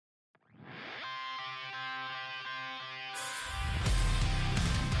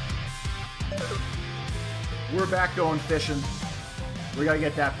We're back going fishing. We gotta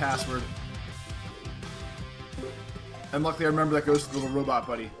get that password. And luckily I remember that goes to the little robot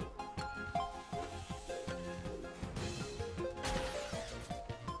buddy.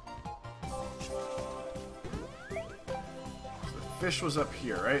 So the fish was up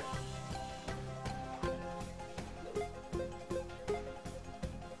here, right?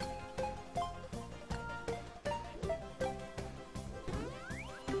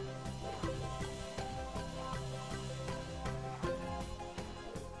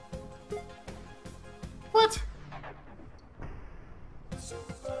 What?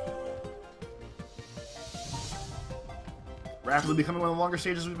 Rapidly becoming one of the longer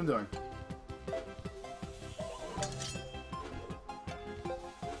stages we've been doing.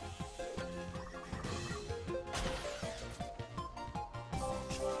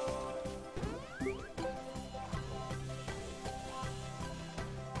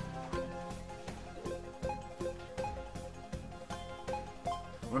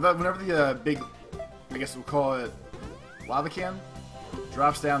 Whenever the big, I guess we'll call it lava can,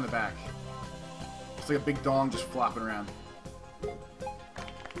 drops down the back. It's like a big dong just flopping around.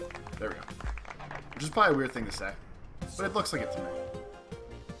 There we go. Which is probably a weird thing to say, but it looks like it to me.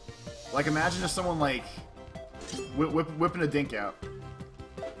 Like, imagine if someone, like, whipping a dink out.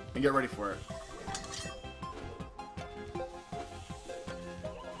 And get ready for it.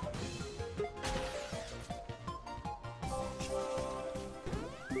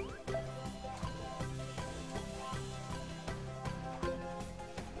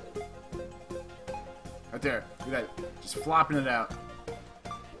 Right there. Look at that. Just flopping it out.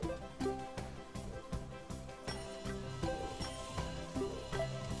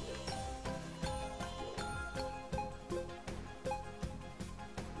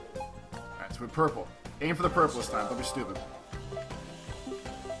 Alright, so we're purple. Aim for the purple this time. Don't be stupid.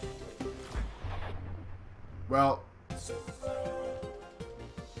 Well,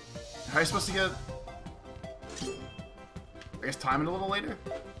 how are you supposed to get... I guess time it a little later?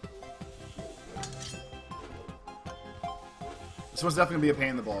 This one's definitely going to be a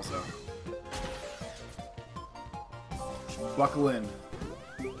pain in the balls, though. Buckle in.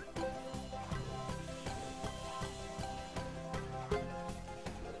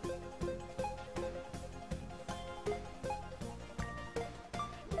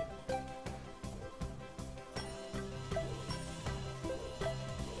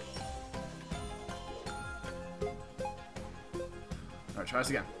 Alright, try this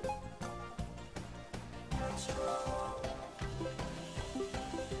again.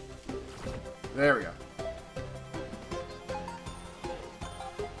 There we go.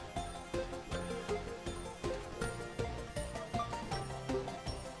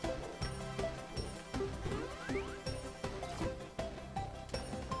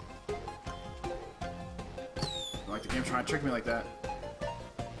 I like the game trying to trick me like that.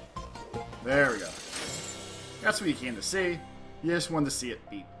 There we go. That's what you came to see. You just wanted to see it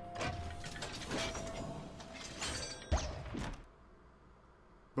beat.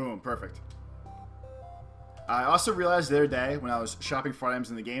 Boom, perfect. I also realized the other day when I was shopping for items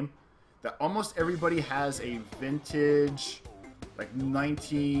in the game that almost everybody has a vintage, like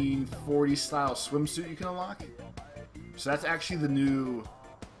 1940 style swimsuit you can unlock. So that's actually the new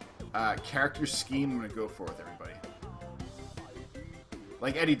character scheme I'm going to go for with everybody.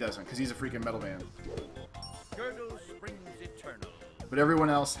 Like Eddie doesn't, because he's a freaking metal man. Girdle springs eternal. But everyone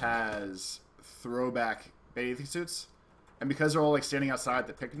else has throwback bathing suits. And because they're all like standing outside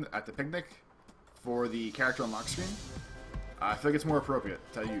at the picnic for the character unlock screen, I feel like it's more appropriate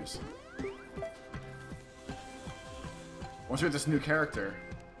to use. Once we get this new character,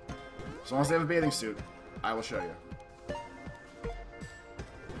 as long as they have a bathing suit, I will show you.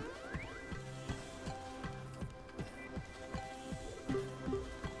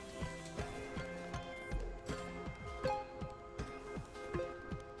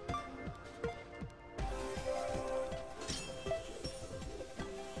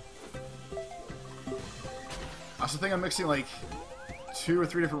 I also think I'm mixing like 2 or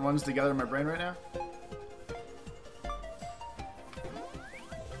 3 different runs together in my brain right now.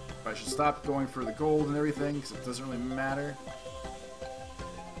 But I should stop going for the gold and everything because it doesn't really matter.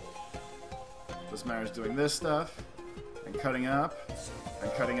 What does matter is doing this stuff and cutting up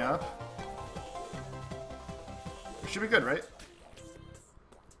and cutting up. It should be good, right?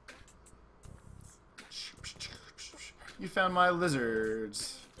 You found my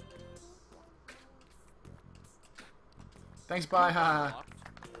lizards. Thanks, bye, ha.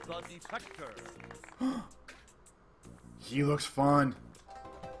 The Defector. He looks fun.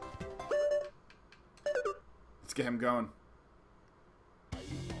 Let's get him going.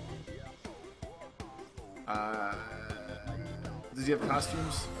 Does he have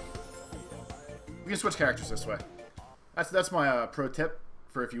costumes? We can switch characters this way. That's my pro tip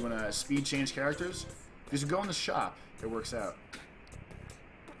for if you want to speed change characters. Just go in the shop. It works out.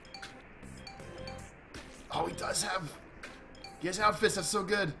 Oh, he does have... He has outfits. That's so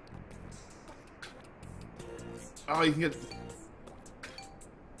good. Oh, you can get...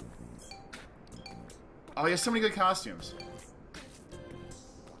 Oh, he has so many good costumes.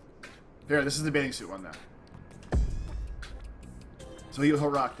 Here, this is the bathing suit one now. So he'll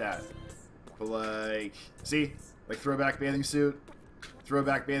rock that. But like... See? Like throwback bathing suit.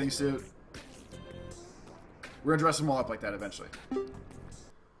 Throwback bathing suit. We're gonna dress them all up like that eventually.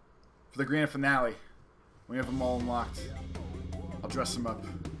 For the grand finale, when we have them all unlocked, I'll dress them up.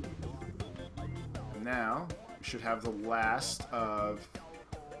 And now, we should have the last of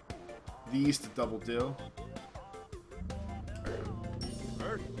these to double do.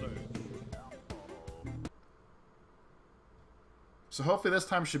 So hopefully this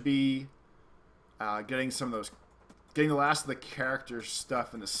time should be getting some of those, getting the last of the character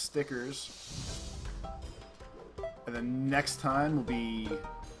stuff and the stickers. And then next time will be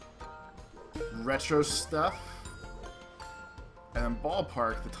retro stuff. And then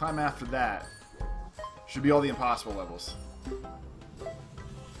Ballpark, the time after that, should be all the impossible levels.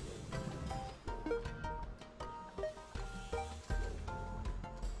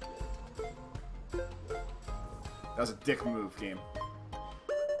 That was a dick move, game.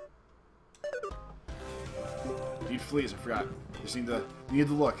 Need fleas, I forgot. Just need the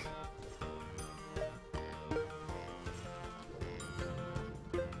look.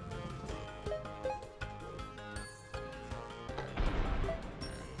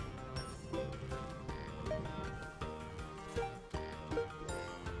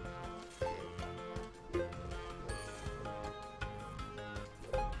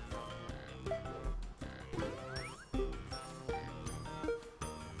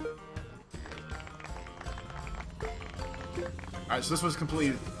 Alright, so this one's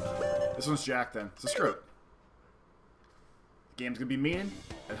completed. This one's jacked then. So screw it. The game's gonna be mean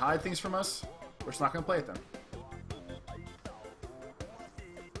and hide things from us. We're just not gonna play it then.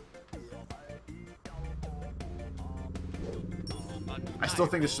 I still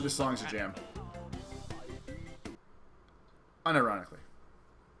think this song's a jam. Unironically.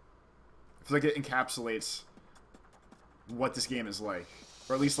 I feel like it encapsulates what this game is like.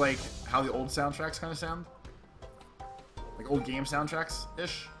 Or at least like how the old soundtracks kind of sound. Like old game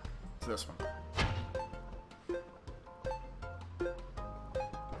soundtracks-ish to this one.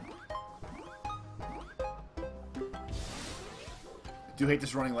 I do hate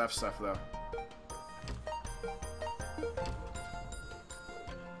this running left stuff, though.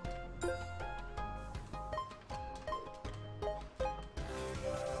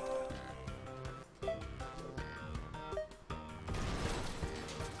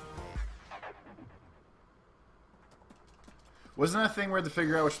 Wasn't that a thing where we had to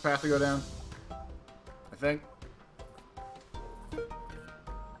figure out which path to go down? I think.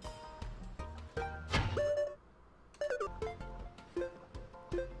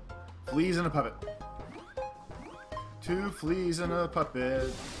 Fleas and a puppet. 2 fleas and a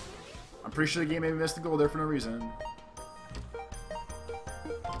puppet. I'm pretty sure the game maybe missed the goal there for no reason.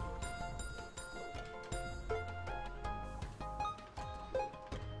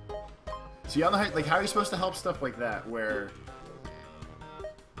 See, I don't know how, like, how are you supposed to help stuff like that where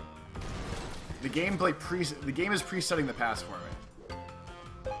the game like the game is presetting the pass for me.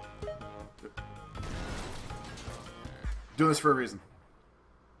 Doing this for a reason.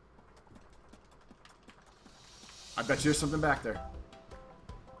 I bet you there's something back there.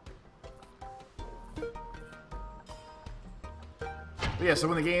 But yeah, so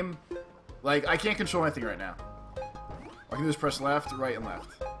when the game, like, I can't control anything right now. All I can do is press left, right, and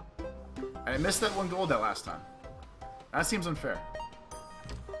left. And I missed that one gold that last time. That seems unfair.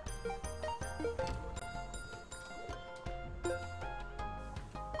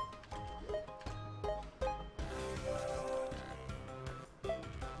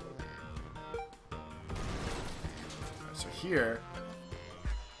 So here,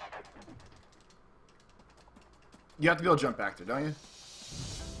 you have to be able to jump back there, don't you?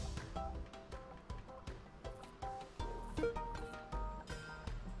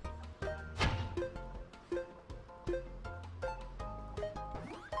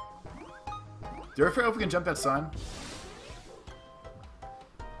 Do you ever figure out if we can jump that sign?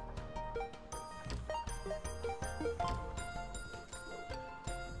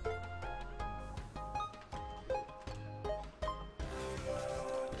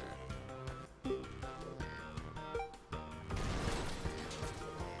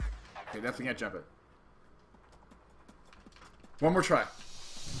 Okay, definitely can't jump it. One more try.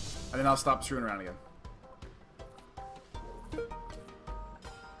 And then I'll stop screwing around again.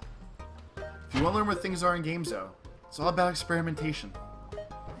 If you want to learn what things are in games, though, it's all about experimentation.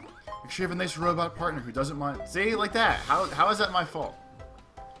 Make sure you have a nice robot partner who doesn't mind. See, like that. How is that my fault?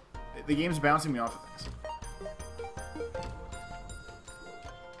 The game's bouncing me off of things.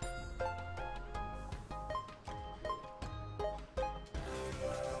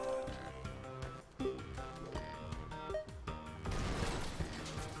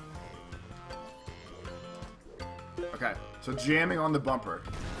 Okay, so jamming on the bumper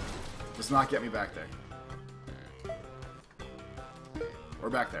does not get me back there.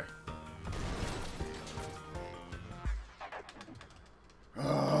 Or back there.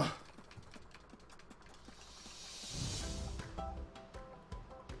 Ugh.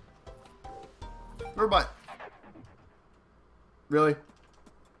 Robot. Really?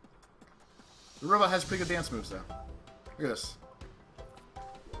 The robot has pretty good dance moves, though. Look at this.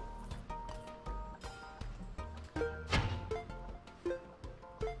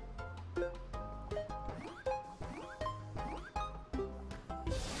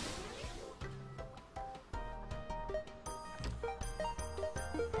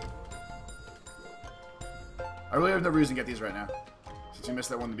 I really have no reason to get these right now, since we missed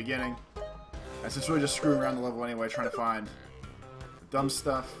that one in the beginning. And since we're really just screwing around the level anyway, trying to find the dumb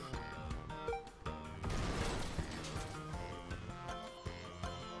stuff.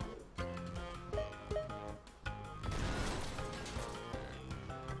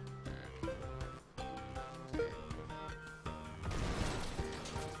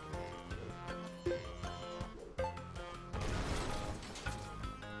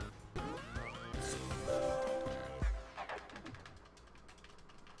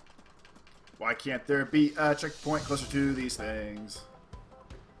 Why can't there be a checkpoint closer to these things?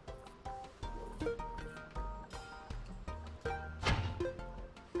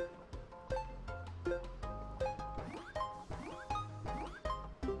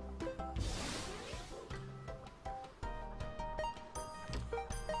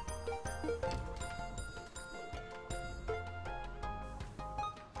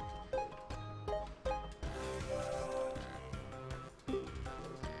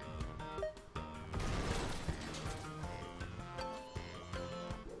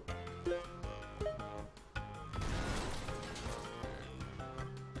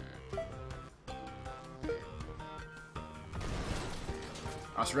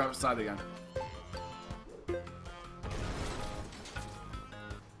 I'll screw outside again.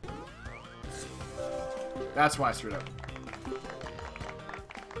 That's why I screwed up.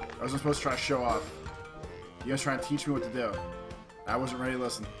 I wasn't supposed to try to show off. You guys trying to teach me what to do. I wasn't ready to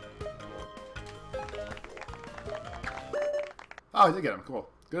listen. Oh, I did get him. Cool.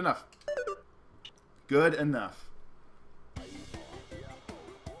 Good enough. Good enough.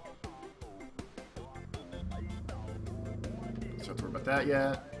 Don't have to worry about that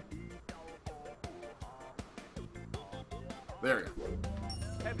yet. There we go.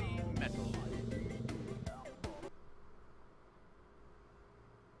 Heavy metal.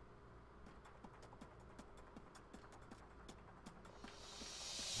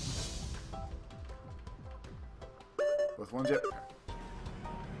 Both ones yet?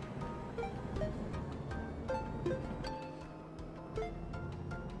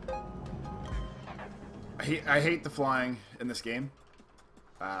 I hate the flying in this game.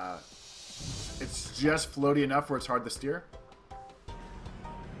 It's just floaty enough where it's hard to steer.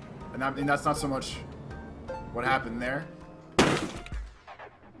 And that's not so much what happened there.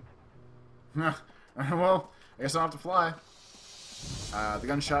 Well, I guess I don't have to fly. The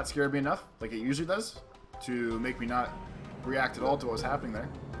gunshot scared me enough, like it usually does, to make me not react at all to what was happening there.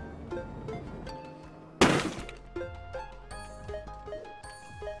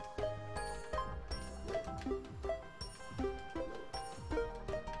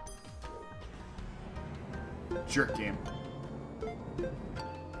 Jerk game.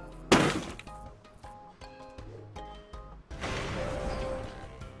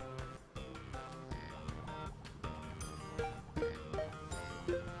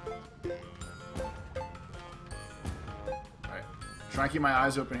 Alright. Trying to keep my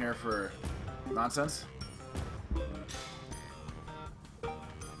eyes open here for nonsense.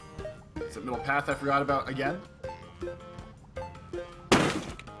 It's that middle path I forgot about again.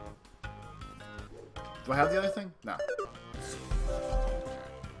 Do I have the other thing? No.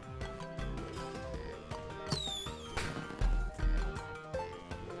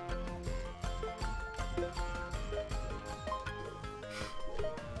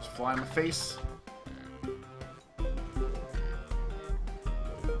 Just fly in my face.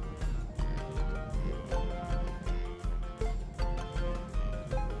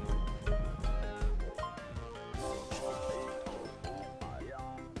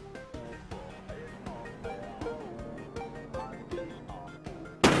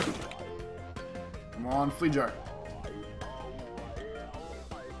 on, flea jar.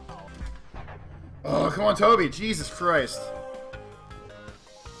 Oh, come on, Toby. Jesus Christ.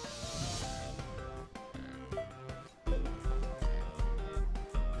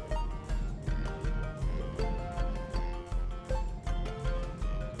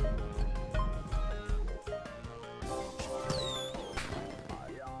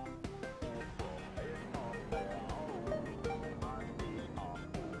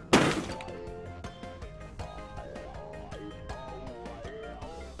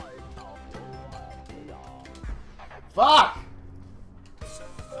 Fuck!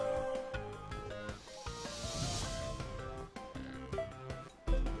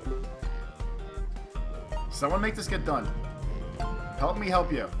 Someone make this get done. Help me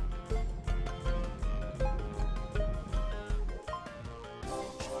help you.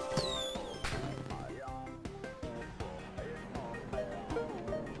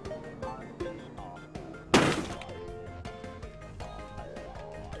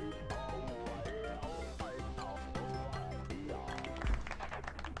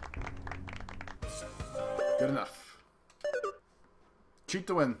 Good enough. Cheat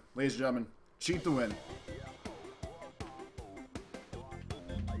to win, ladies and gentlemen. Cheat to win.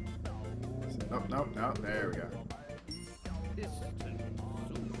 Nope, nope, nope. There we go.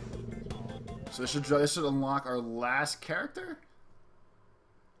 So this should unlock our last character.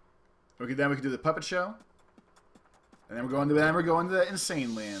 Okay, then we can do the puppet show, and then we're going to the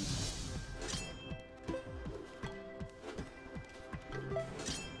insane land.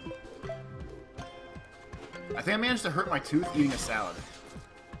 I think I managed to hurt my tooth eating a salad.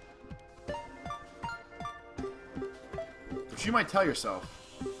 Which you might tell yourself.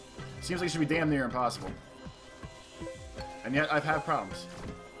 Seems like it should be damn near impossible. And yet, I've had problems.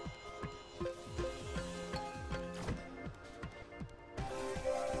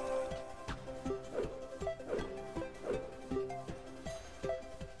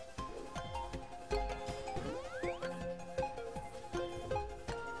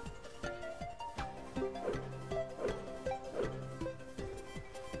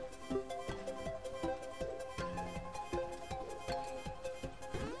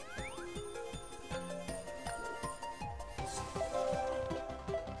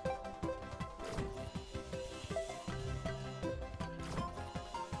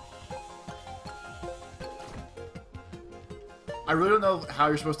 I really don't know how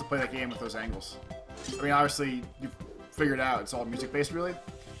you're supposed to play that game with those angles. I mean, obviously, you've figured out it's all music-based, really.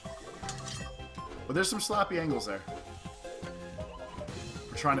 But there's some sloppy angles there.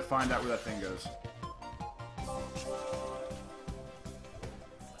 We're trying to find out where that thing goes.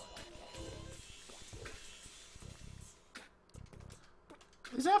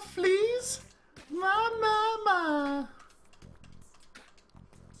 Is that fleas? Ma.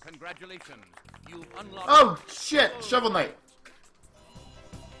 Congratulations. You've unlocked... Oh, shit! Shovel Knight!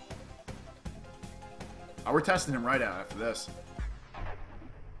 Oh, we're testing him right out after this.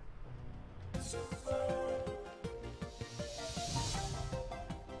 So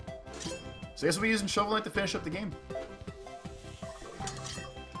I guess we'll be using Shovel Knight to finish up the game.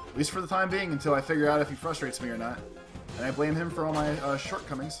 At least for the time being, until I figure out if he frustrates me or not. And I blame him for all my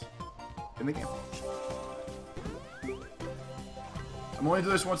shortcomings in the game. I'm only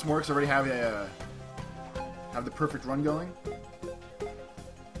doing this once more because I already have the perfect run going.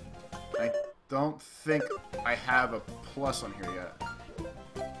 I don't think I have a plus on here yet.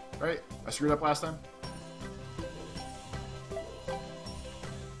 Right? I screwed up last time?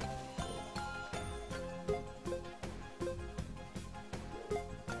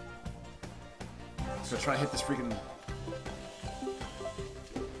 So try to hit this freaking...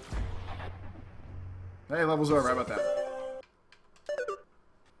 Hey, level's over. How about that?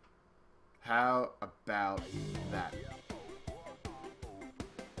 How about that?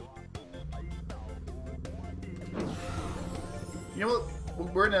 You know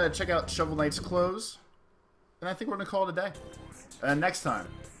what? We're going to check out Shovel Knight's clothes. And I think we're going to call it a day. And next time,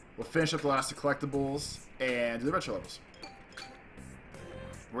 we'll finish up the last of Collectables and do the retro levels.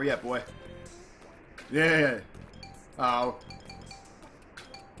 Where you at, boy? Yeah. Oh.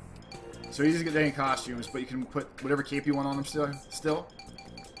 So easy to get any costumes, but you can put whatever cape you want on them still.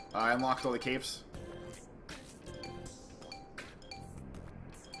 I unlocked all the capes.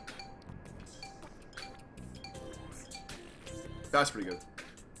 That's pretty good.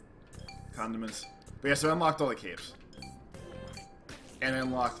 Condiments. But yeah, so I unlocked all the capes. And I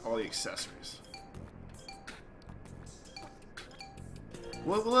unlocked all the accessories.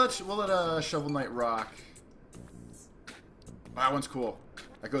 We'll let Shovel Knight rock. That one's cool.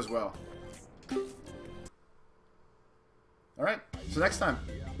 That goes well. Alright, so next time,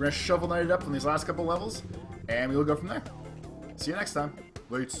 we're We're going to shovel knight it up on these last couple levels, and we will go from there. See you next time.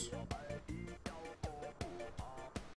 Lates.